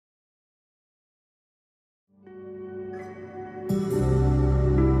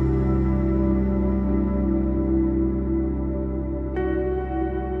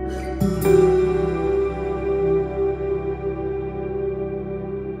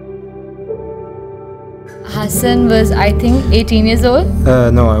Hassan was, I think, 18 years old.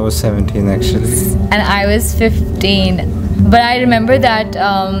 No, I was 17 actually. And I was 15. But I remember that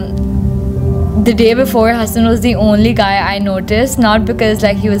the day before, Hassan was the only guy I noticed, not because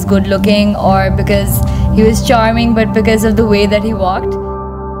like he was good looking or because he was charming, but because of the way that he walked.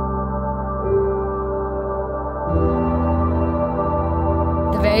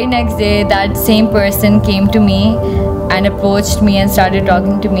 The very next day, that same person came to me and approached me and started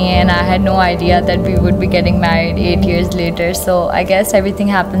talking to me, and I had no idea that we would be getting married 8 years later. So I guess everything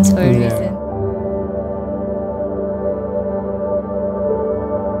happens for a reason.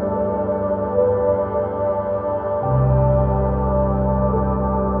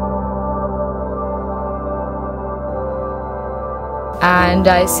 And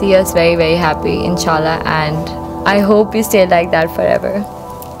I see us very, very happy, inshallah, and I hope we stay like that forever.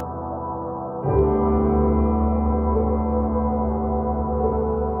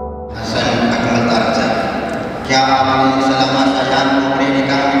 Hassan Akmal Tarza, क्या आपने सलामा शाहजान को अपने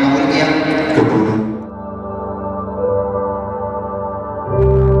निकाह में कबूल किया? कबूल।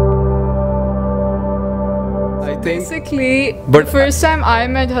 Basically, the first time I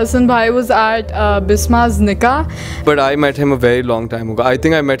met Hassan Bhai was at Bisma's nikah. But I met him a very long time ago. I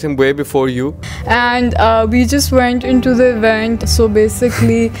think I met him way before you. And we just went into the event. So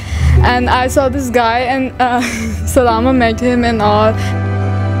basically, and I saw this guy, and Salama met him and all.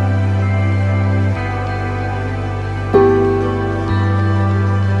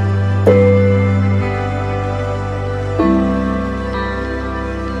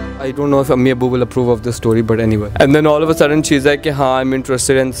 I don't know if Ammi Abu will approve of this story, but anyway. And then all of a sudden she's like, "Haan, I'm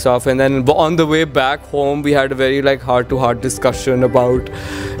interested in stuff." And then on the way back home, we had a very like heart-to-heart discussion about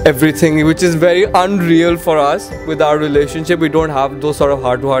everything, which is very unreal for us with our relationship. We don't have those sort of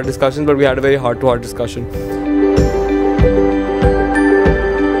heart-to-heart discussions, but we had a very heart-to-heart discussion.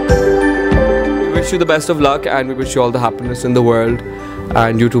 We wish you the best of luck, and we wish you all the happiness in the world,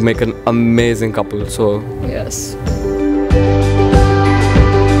 and you two make an amazing couple. So Yes.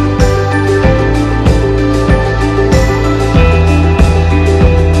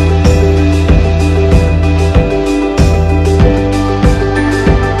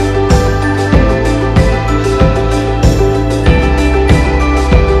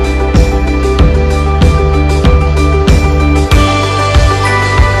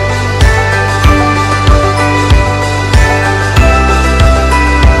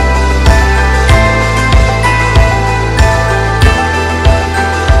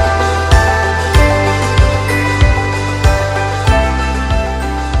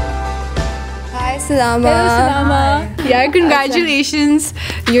 Salama. Hello, Salama. Yeah, congratulations.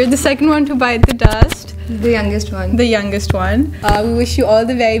 You're the second one to bite the dust. The youngest one. The youngest one. We wish you all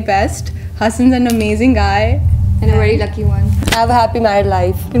the very best. Hassan's an amazing guy. And a very lucky one. Have a happy married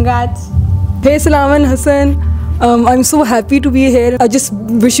life. Congrats. Hey Salama and Hassan. I'm so happy to be here. I just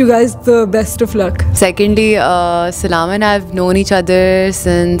wish you guys the best of luck. Secondly, Salama and I have known each other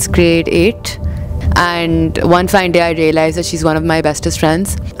since grade 8. And one fine day I realized that she's one of my bestest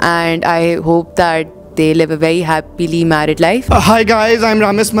friends. And I hope that they live a very happily married life. Hi guys, I'm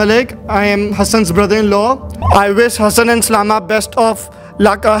Ramis Malik. I am Hassan's brother-in-law. I wish Hassan and Salama best of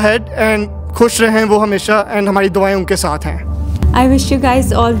luck ahead and खुश रहें वो हमेशा and हमारी दुआएं उनके साथ हैं. I wish you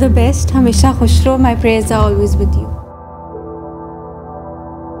guys all the best. हमेशा खुश रहो. My prayers are always with you.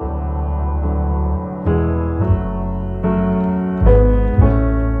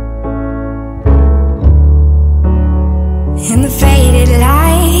 In the faded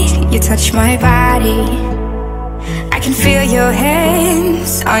light, you touch my body. I can feel your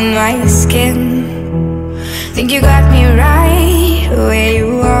hands on my skin. Think you got me right where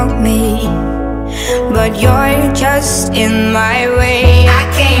you want me, but you're just in my way. I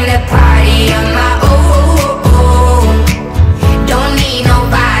came to party on my own. Don't need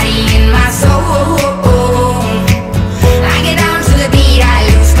nobody in my soul. I get down to the beat, I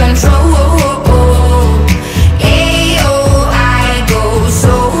lose control. But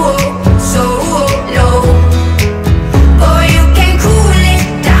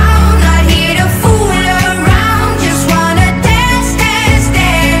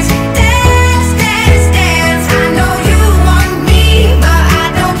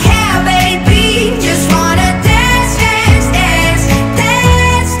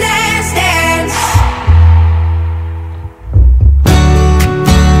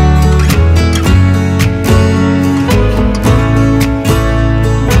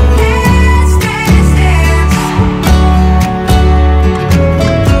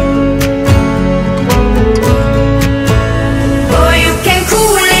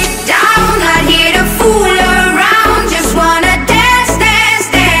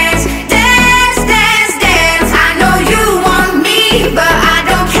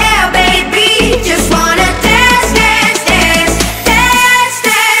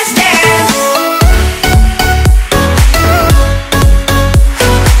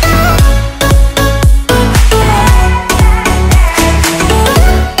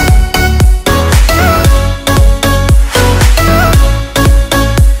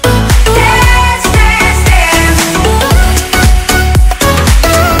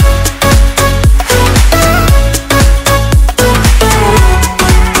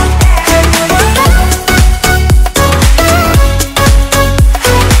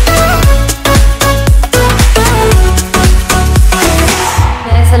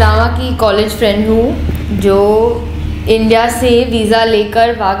सलामा की college friend हूँ जो India से visa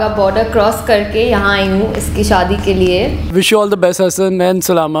लेकर Wagah border cross करके यहाँ आई हूँ इसकी शादी के लिए. Wish you all the best Hassan and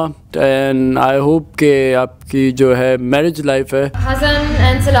Salama and I hope कि आपकी जो है marriage life है. Hassan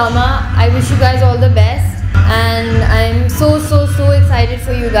and Salama, I wish you guys all the best and I'm so excited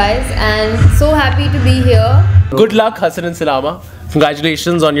for you guys and so happy to be here. Good luck Hassan and Salama.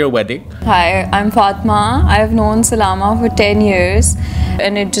 Congratulations on your wedding. Hi, I'm Fatma. I've known Salama for 10 years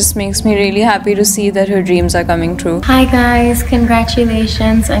and it just makes me really happy to see that her dreams are coming true. Hi guys,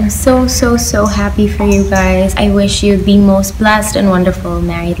 congratulations. I'm so happy for you guys. I wish you the most blessed and wonderful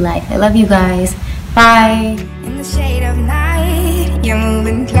married life. I love you guys. Bye. In the shade of night, you're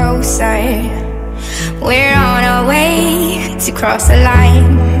moving closer. We're on our way to cross the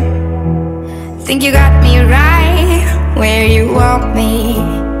line. Think you got me right where you want me,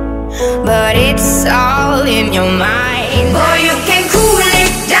 but it's all in your mind. Boy, you